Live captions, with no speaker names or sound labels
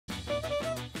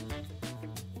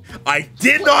I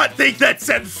did not think that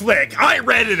said flick. I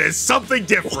read it as something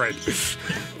different.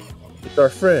 It's our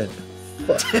friend.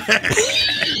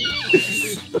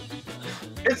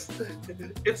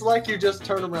 It's like you just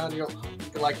turn around and you're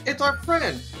like, it's our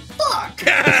friend. Fuck.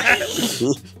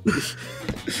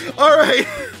 All right.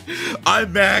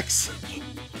 I'm Max.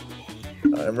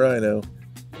 I'm Rhino.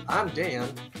 I'm Dan.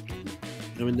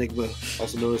 I'm Enigma,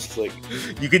 also known as Flick.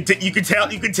 You can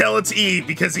tell it's E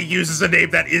because he uses a name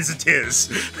that isn't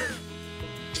his.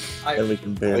 And we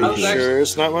can Are barely. you sure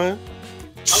it's not mine?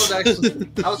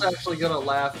 I was actually gonna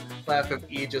laugh if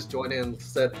E just joined in and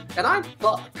said, and I'm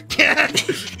fuck.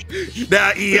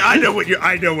 Now, E, I know what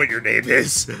your name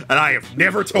is, and I have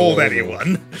never told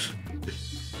anyone.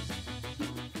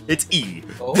 It's E.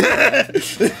 Oh.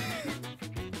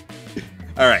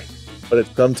 All right. But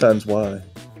it's sometimes Y.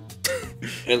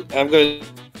 And I'm going to...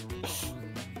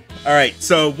 All right,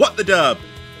 so what the dub?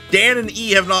 Dan and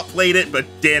E have not played it, but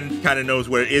Dan kind of knows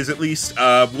what it is at least.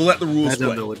 We'll let the rules play. I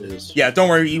don't know what it is. Yeah, don't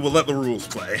worry, E, we'll let the rules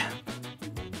play.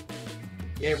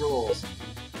 Yeah, rules.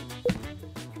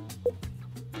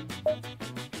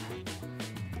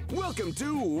 Welcome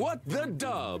to What the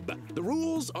Dub. The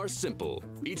rules are simple.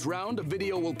 Each round a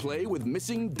video will play with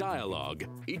missing dialogue.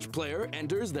 Each player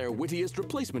enters their wittiest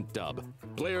replacement dub.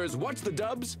 Players watch the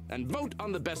dubs and vote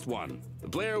on the best one. The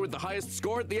player with the highest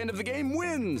score at the end of the game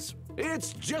wins.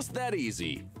 It's just that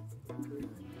easy.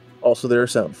 Also, there are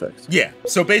sound effects. Yeah,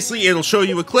 so basically it'll show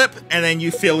you a clip, and then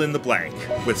you fill in the blank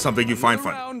with something you find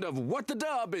funny. The round of What the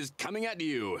Dub is coming at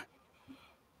you.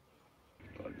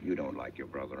 Well, you don't like your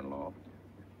brother-in-law.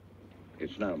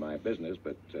 It's none of my business,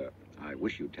 but I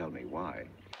wish you'd tell me why.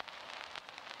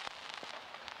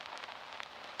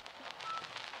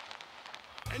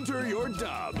 Enter your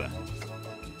dub.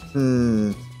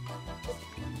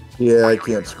 Yeah, I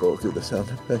can't scroll through the sound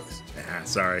effects. Ah,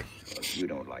 sorry. You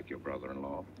don't like your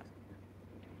brother-in-law.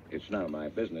 It's none of my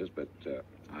business, but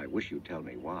I wish you'd tell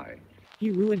me why. He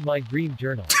ruined my dream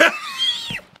journal.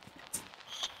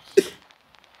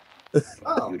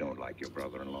 Oh. You don't like your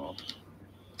brother-in-law.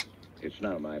 It's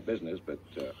none of my business, but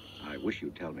I wish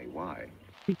you'd tell me why.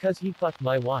 Because he fucked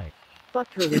my wife.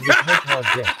 Fucked her with his hedgehog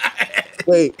dick.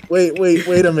 Wait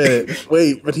a minute.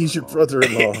 Wait, but he's your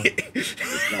brother-in-law.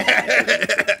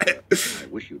 I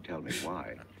wish you'd tell me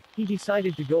why. He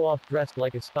decided to go off dressed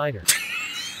like a spider.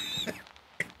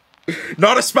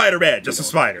 Not a Spider-Man, just a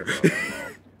spider.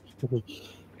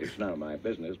 It's none of my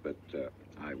business, but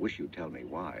I wish you'd tell me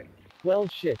why. Well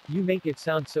shit, you make it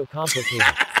sound so complicated.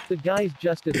 The guy's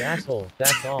just an asshole,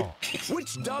 that's all.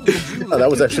 Which dub did you Oh, that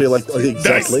was actually like the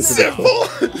exact link to that simple.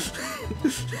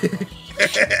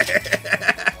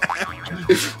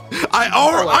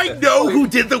 I know who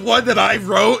did the one that I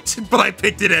wrote, but I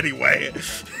picked it anyway.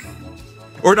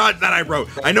 Or not that I wrote.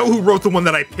 I know who wrote the one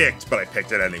that I picked, but I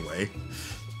picked it anyway.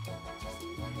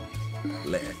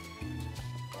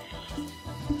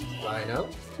 Rhino.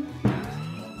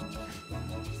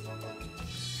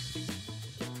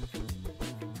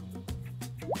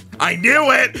 I knew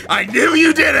it! I knew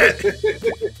you did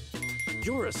it!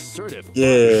 You're assertive.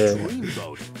 Yeah.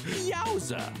 Dreamboat.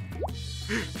 Yowza.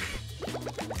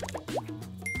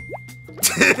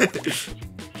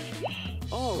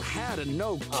 Oh, had and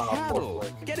no cattle.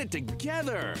 Get it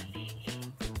together.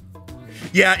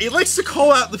 Yeah, it likes to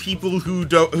call out the people who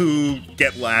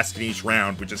get last in each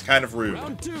round, which is kind of rude.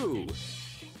 Round 2.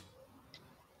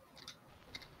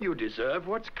 You deserve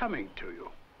what's coming to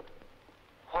you.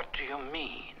 What do you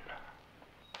mean?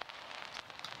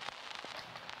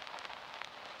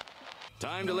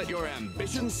 Time to let your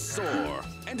ambitions soar.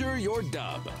 Enter your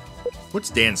dub. What's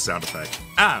Dan's sound effect?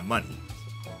 Ah, money.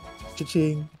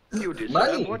 Cha-ching. You deserve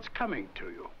Money. what's coming to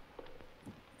you.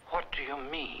 What do you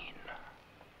mean?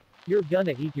 You're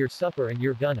gonna eat your supper and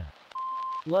you're gonna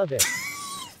love it.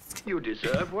 You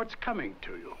deserve what's coming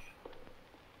to you.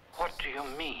 What do you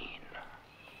mean?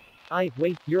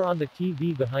 Wait, you're on the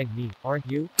TV behind me, aren't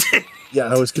you? Yeah,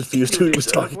 I was confused who he was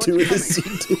talking to in this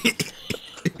scene too.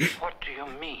 What do you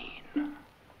mean?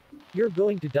 You're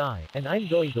going to die, and I'm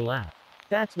going to laugh.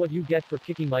 That's what you get for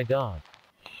kicking my dog.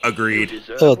 Agreed.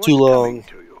 Oh, too long.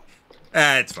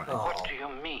 Ah, it's fine. What do you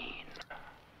mean?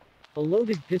 A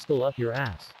loaded pistol up your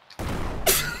ass.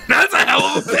 That's a hell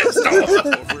of a pistol! Or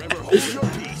forever hold your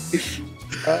peace.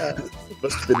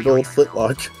 Must have been an old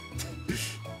flintlock.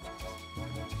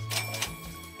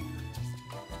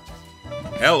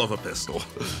 Hell of a pistol.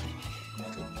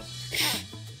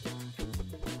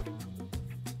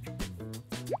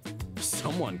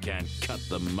 Someone can't cut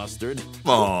the mustard.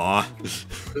 Aww.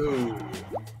 Ooh.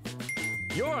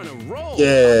 You're on a roll.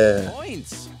 Yeah.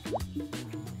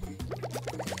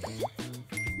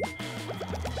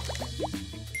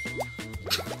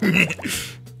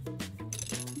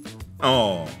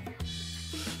 Oh.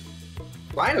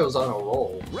 Rhino's on a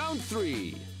roll. Round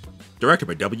 3. Directed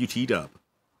by W.T. Dub.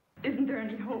 Isn't there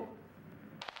any hope?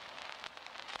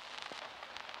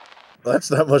 That's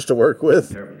not much to work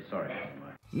with. Terribly sorry.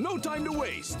 No time to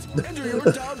waste. Enter your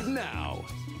dub now.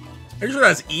 I just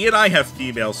realized E and I have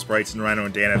female sprites and Rhino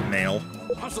and Dan have male.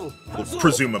 Hustle, Well, hustle.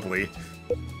 presumably.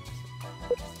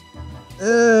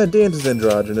 Dan's is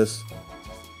androgynous.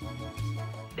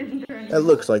 Isn't there any That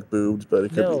looks like boobs, but it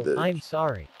could No, be this. I'm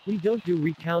sorry. We don't do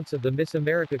recounts of the Miss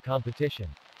America competition.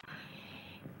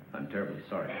 I'm terribly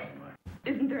sorry.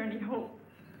 Isn't there any hope?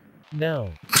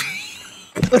 No.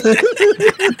 Just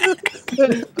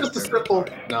a simple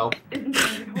no. Isn't there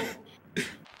any hope?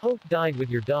 Hope died with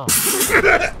your dog.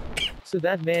 So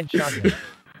that man shot him.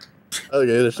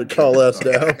 Okay, they should call us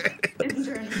now. Isn't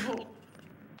there any hope?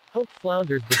 Hope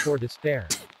flounders before despair.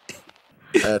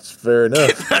 That's fair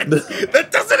enough. That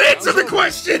doesn't answer the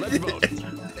question! Let's vote.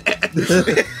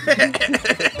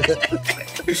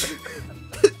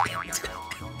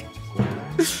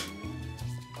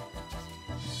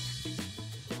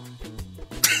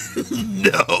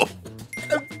 No.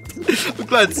 I'm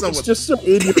glad someone. It's just so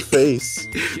in your face.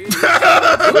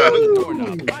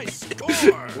 Doorknob. Nice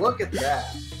score. Look at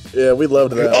that. Yeah, we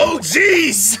loved that. Oh,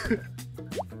 jeez!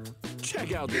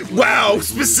 Check out this. Wow,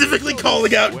 specifically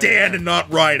calling out Dan and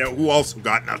not Rhino, who also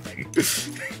got nothing.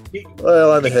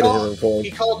 Well, I'm He ahead of him called, in points.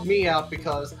 he called me out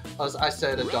because I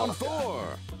said a Round dog. 4.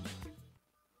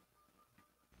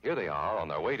 Here they are on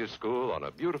their way to school on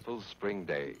a beautiful spring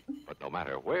day. But no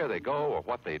matter where they go or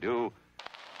what they do,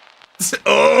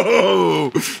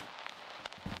 Oh!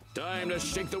 Time to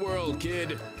shake the world,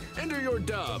 kid. Enter your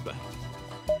dub.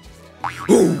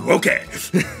 Ooh, okay.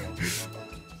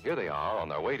 here they are on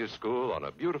their way to school on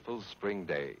a beautiful spring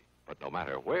day. But no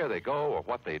matter where they go or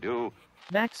what they do,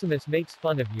 Maximus makes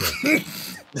fun of you.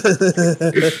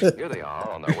 here they are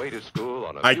on their way to school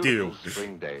on a I beautiful do.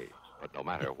 spring day. But no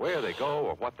matter where they go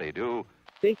or what they do,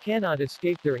 They cannot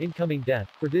escape their incoming death,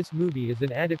 for this movie is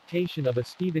an adaptation of a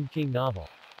Stephen King novel.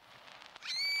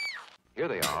 here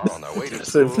they are on their way to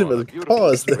So school on a there was a beautiful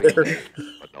pause spring there. day.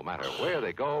 But no matter where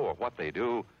they go or what they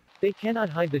do, They cannot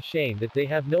hide the shame that they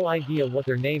have no idea what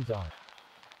their names are.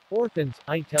 Orphans,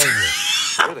 I tell you.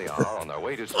 here they are on their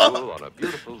way to school on a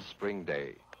beautiful spring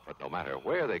day. But no matter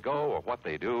where they go or what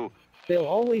they do, They'll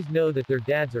always know that their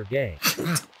dads are gay.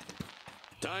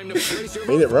 Time to place your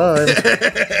Made it vote.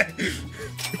 rhyme.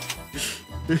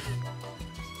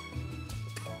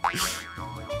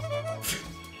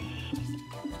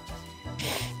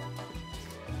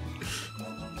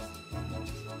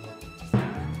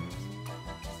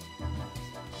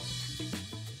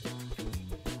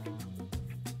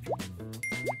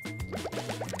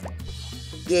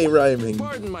 Yay, rhyming.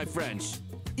 Pardon my French.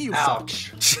 You suck.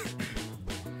 Ouch.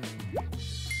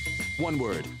 One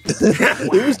word.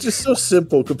 It was just so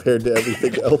simple compared to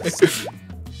everything else.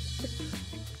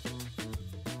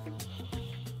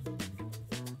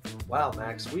 Wow,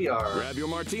 Max, we are. Grab your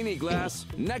martini glass.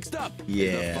 Next up,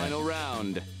 Yeah. the final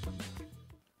round.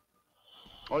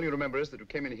 All you remember is that you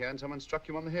came in here and someone struck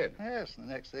you on the head. Yes, the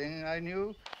next thing I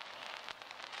knew,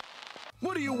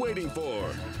 What are you waiting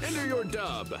for? Enter your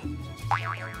dub. I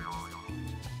got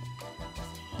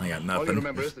All you nothing.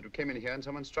 remember is that you came in here and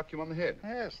someone struck you on the head.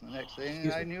 yes, the next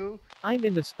thing I knew, I'm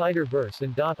in the Spider-Verse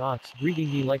and Doc Ock's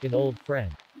greeting me like an old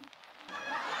friend.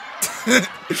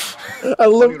 I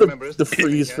love the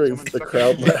freeze frame for the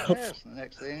crowd laugh. yes, the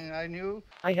next thing I knew,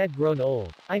 I had grown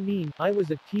old. I mean, I was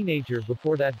a teenager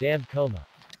before that damn coma.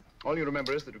 All you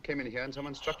remember is that you came in here and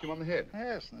someone struck you on the head.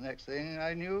 yes, the next thing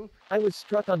I knew, I was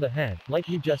struck on the head, like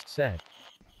you just said.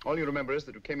 All you remember is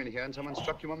that you came in here and someone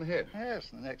struck you on the head. yes,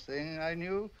 the next thing I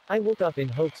knew, I woke up in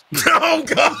Hope's peak. Oh,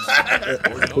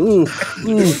 God! Oof,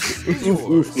 oof,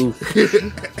 oof, oof, oof.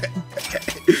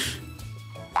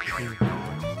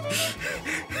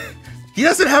 He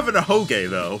doesn't have an ahoge,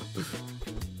 though.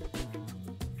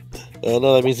 Oh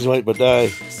no, that means he might but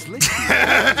die.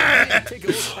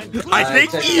 I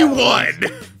think he won.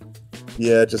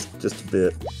 Yeah, just a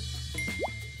bit.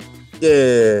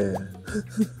 Yeah.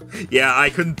 Yeah, I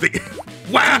couldn't think.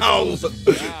 Wow!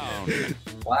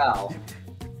 Wow.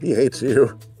 He hates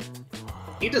you.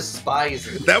 He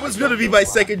despises me. That was gonna be my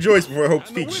second choice before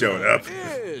Hope's Peak showed up.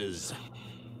 Is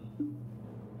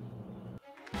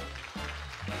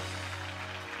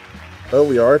Oh,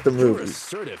 we are at the you're a movies.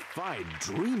 certified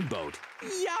dreamboat.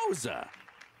 Yowza!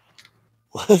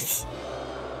 What?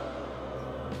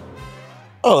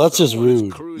 Oh, that's just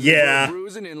rude. Yeah.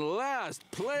 Cruising in last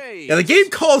place. Yeah, the game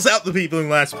calls out the people in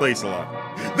last place a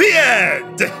lot. The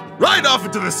end! Right off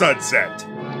into the sunset.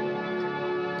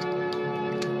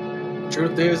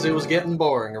 Truth is, it was getting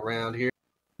boring around here.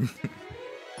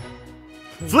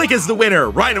 Flick is the winner.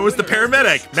 Rhino is the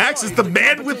paramedic. Max is the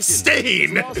man with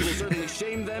stain.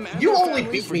 You only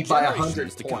beat me by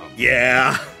 100 points.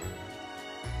 Yeah.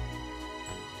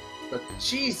 But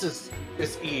Jesus,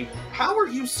 Miss Eve, how are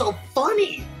you so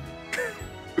funny?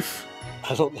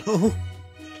 I don't know.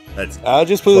 That's I'll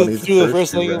just put funny it through the the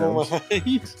first first thing two in my rounds. mind.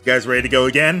 You guys ready to go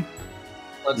again?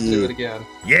 Let's do it again.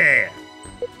 Yeah.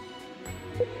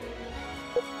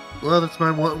 Well, that's my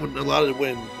one allotted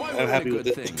win. I'm happy with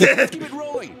it. Keep it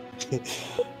rolling.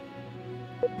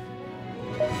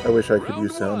 I wish I could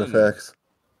use sound effects.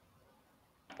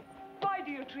 Why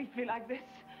do you treat me like this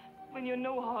when you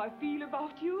know how I feel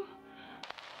about you?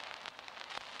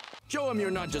 Show him you're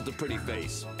not just a pretty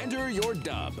face. Enter your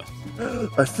dub.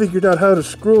 I figured out how to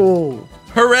scroll.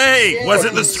 Hooray! Was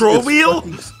it the scroll wheel?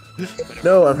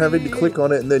 No, I'm having to click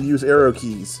on it and then use arrow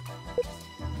keys.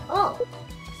 Oh.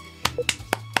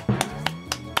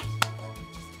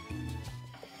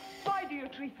 Why do you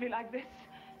treat me like this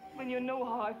when you know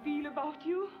how I feel about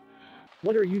you?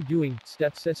 What are you doing,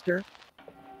 stepsister?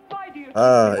 Why do you treat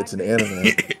Ah, me it's like an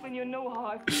this anime. when you know how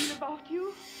I feel about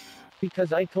you?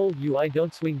 Because I told you I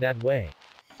don't swing that way.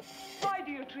 Why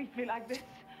do you treat me like this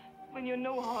when you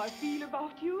know how I feel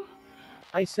about you?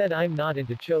 I said I'm not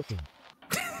into choking.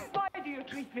 Why do you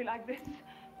treat me like this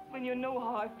when you know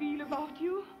how I feel about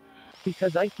you?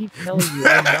 Because I keep telling you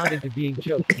I'm not into being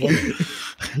choked. woman.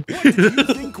 What did you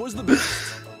think was the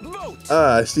best? Vote.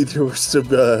 Ah, I see there were some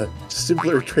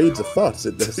simpler trades of thoughts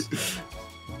in this.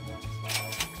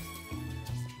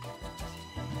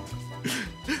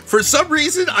 For some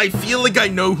reason, I feel like I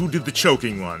know who did the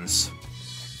choking ones.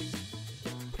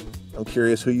 I'm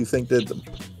curious who you think did them.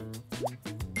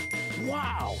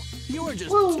 Wow, you are just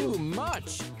too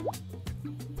much.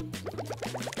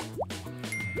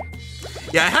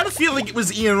 Yeah, I had a feeling it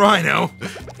was Ian Rhino.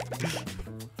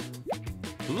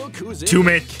 Look who's in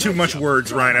Too much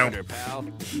words, Rhino. pal.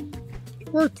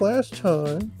 Worked last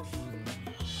time.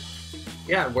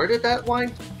 Yeah, where did that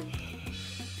wine?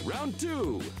 Round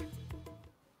 2.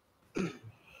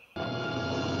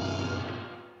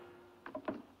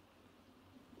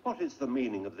 What is the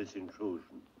meaning of this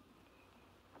intrusion?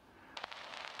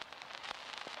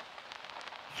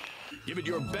 Give it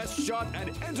your best shot and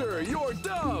enter your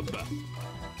dub.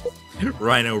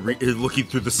 Rhino is looking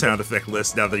through the sound effect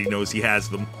list now that he knows he has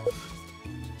them.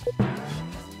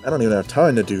 I don't even have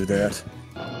time to do that.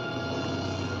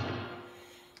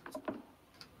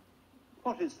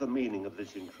 What is the meaning of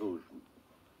this intrusion?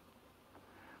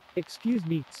 Excuse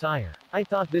me, sire. I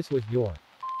thought this was your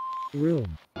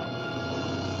room.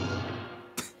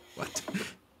 What?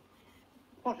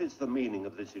 What is the meaning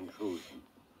of this intrusion?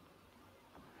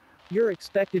 You're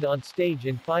expected on stage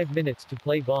in 5 minutes to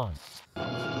play Bond.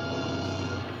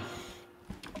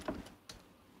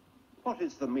 What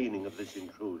is the meaning of this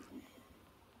intrusion?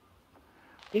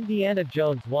 Indiana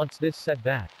Jones wants this set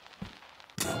back.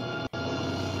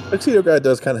 Tuxedo guy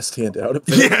does kind of stand out a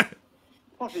bit. Yeah.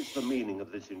 What is the meaning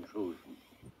of this intrusion?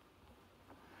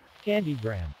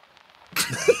 Candygram.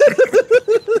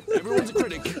 Everyone's a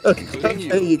critic, including you.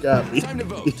 Hey, you got me. Time to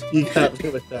vote. You got me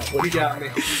with that one. You got me.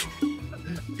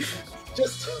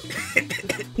 Just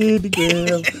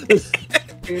Candygram.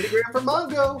 Candygram for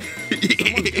Mongo.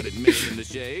 Someone's got it made in the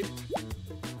shade.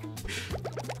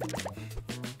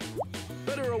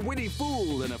 Better a witty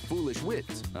fool than a foolish wit,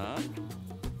 huh?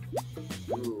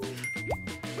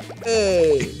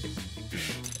 Hey.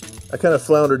 I kind of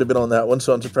floundered a bit on that one,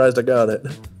 so I'm surprised I got it.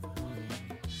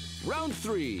 Round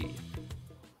 3.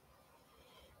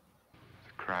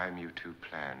 The crime you two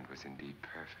planned was indeed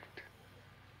perfect.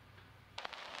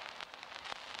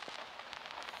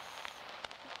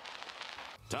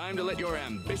 Time to let your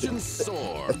ambitions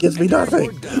soar. That gives me nothing.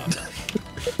 The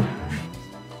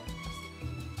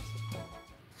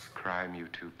crime you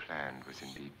two planned was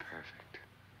indeed perfect.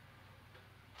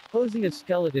 Posing a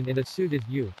skeleton in a suit is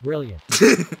you. Brilliant.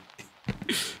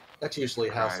 That's usually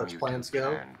how such plans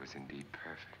go. Was indeed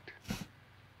perfect.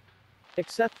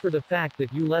 Except for the fact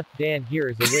that you left Dan here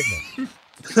as a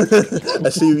witness. I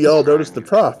see we all noticed the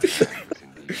prop.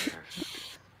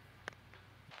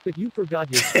 But you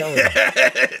forgot your skeleton.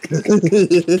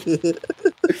 The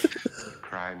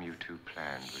crime you two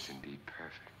planned was indeed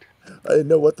perfect. I didn't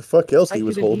know what the fuck else he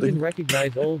was I couldn't holding. even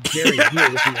recognize old Jerry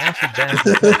here with the acid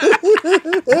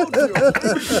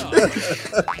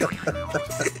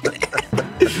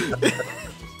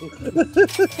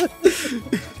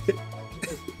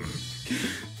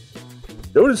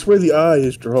Notice where the eye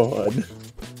is drawn.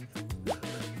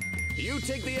 You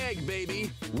take the egg, baby.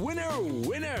 Winner,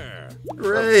 winner.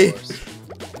 Hooray.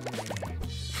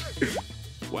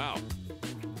 Wow,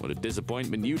 What a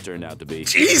disappointment you turned out to be.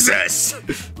 Jesus!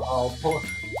 Oh,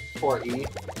 poor E.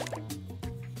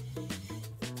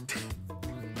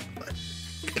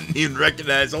 Couldn't even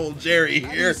recognize old Jerry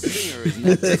here.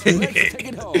 Let's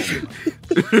take it home.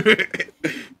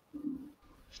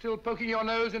 Still poking your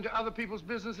nose into other people's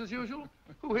business as usual?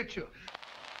 Who hit you?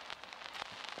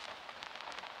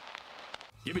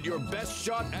 Give it your best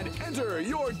shot and enter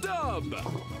your dub.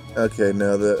 Okay,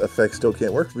 now the effect still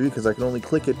can't work for me because I can only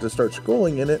click it to start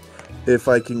scrolling in it if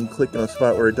I can click in a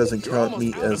spot where it doesn't count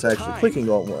me as actually clicking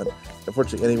on one.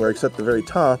 Unfortunately, anywhere except the very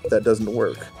top, that doesn't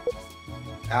work.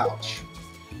 Ouch.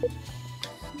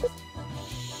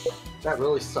 That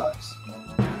really sucks.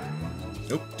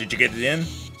 Nope. Did you get it in?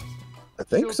 I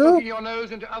think Still so. poking your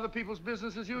nose into other people's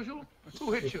business as usual?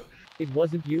 Who hit you? It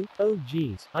wasn't you? Oh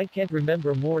geez, I can't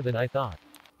remember more than I thought.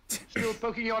 Still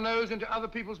poking your nose into other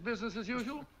people's business as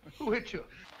usual? Who hit you?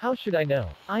 How should I know?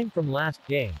 I'm from last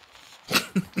game.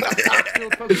 Still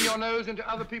poking your nose into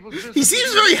other people's business. He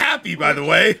seems really happy, by the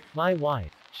way. My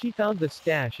wife. She found the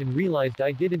stash and realized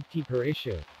I didn't keep her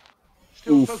issue.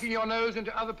 Still poking your nose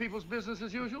into other people's business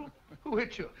as usual? Who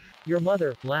hit you? Your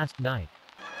mother, last night.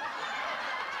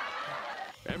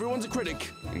 Everyone's a critic,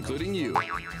 including you.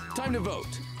 Time to vote.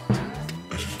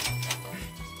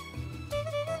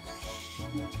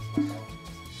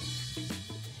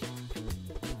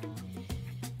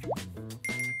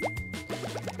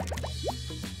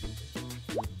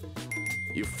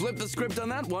 You flipped the script on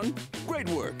that one. Great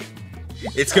work.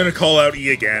 It's gonna call out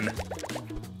E again.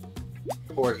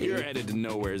 Poor E. You're headed to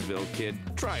Nowheresville, kid.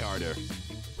 Try harder.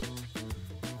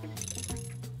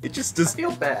 It just does. I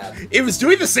feel bad. It was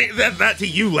doing the same that to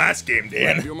you last game,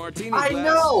 Dan. Your martini I glass.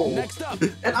 know. Next up.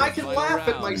 And I can Play laugh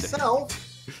at around.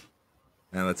 myself.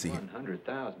 Now let's see.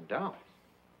 $100,000.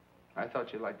 I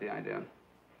thought you liked the idea.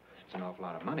 It's an awful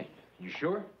lot of money. You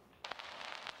sure?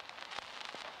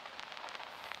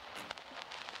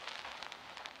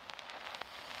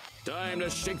 Time to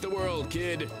shake the world,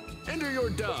 kid. Enter your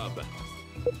dub.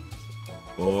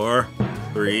 4,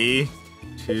 3,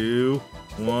 2,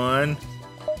 1.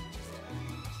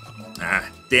 Ah,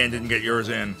 Dan didn't get yours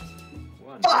in.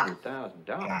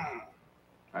 $100,000.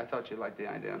 I thought you liked the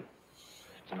idea.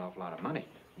 It's an awful lot of money.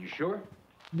 You sure?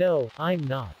 No, I'm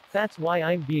not. That's why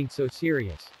I'm being so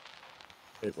serious.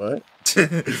 Wait, what?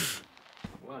 Is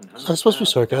that supposed to be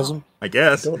sarcasm? I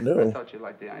guess. I don't I know. thought you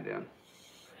liked the idea.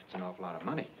 It's an awful lot of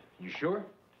money. You sure?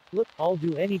 Look, I'll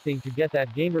do anything to get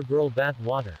that gamer girl bath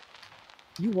water.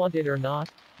 You want it or not?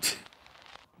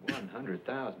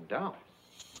 $100,000.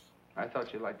 I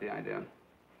thought you liked the idea.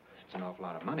 It's an awful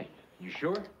lot of money. You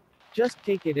sure? Just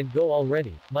take it and go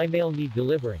already. My mail need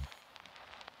delivering.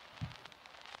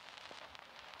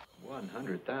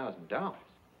 $100,000.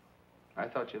 I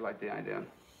thought you liked the idea.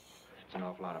 It's an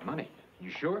awful lot of money. You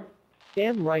sure?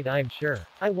 Damn right I'm sure.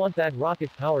 I want that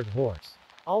rocket-powered horse.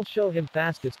 I'll show him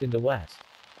fastest in the West.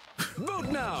 Vote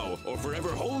now, or forever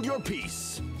hold your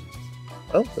peace.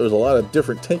 Well, there's a lot of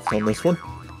different takes on this one.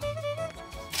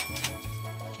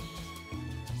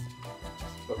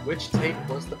 But which tape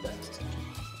was the best?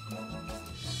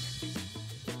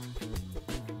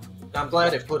 I'm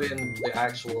glad it put in the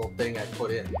actual thing I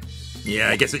put in. Yeah,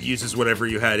 I guess it uses whatever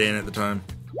you had in at the time.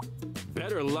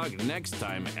 Better luck next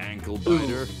time, ankle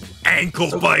biter.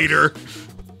 Ankle biter.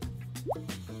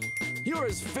 You're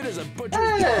as fit as a butcher's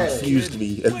Hey! dog, Confused kid.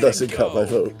 me, and Way thus to it cut my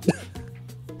go. vote.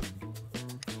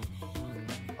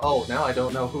 Oh, now I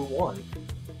don't know who won.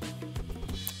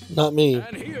 Not me.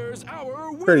 And here's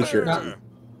our winner. Pretty sure.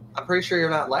 I'm pretty sure you're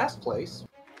not last place.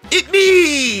 It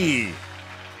me!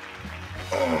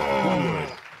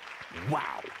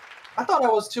 Wow. I thought I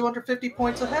was 250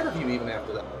 points ahead of you even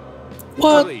after that.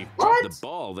 What? Really What? dropped the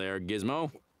ball there,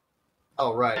 Gizmo.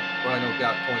 Oh, right. Rhino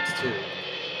got points too.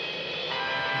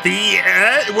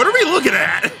 What are we looking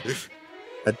at?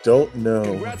 I don't know.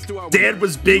 Congrats to our Dan winner.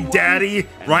 was Big You won, Daddy.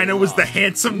 and Rhino you was the lost.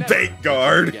 handsome Never bank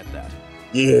guard. forget that.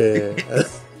 Yeah.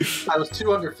 I was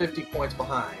 250 points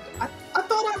behind. I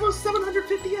thought I was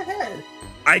 750 ahead.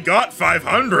 I got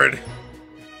 500.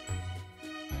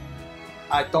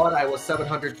 I thought I was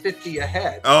 750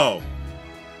 ahead. Oh.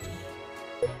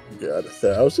 Got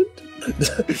 1,000?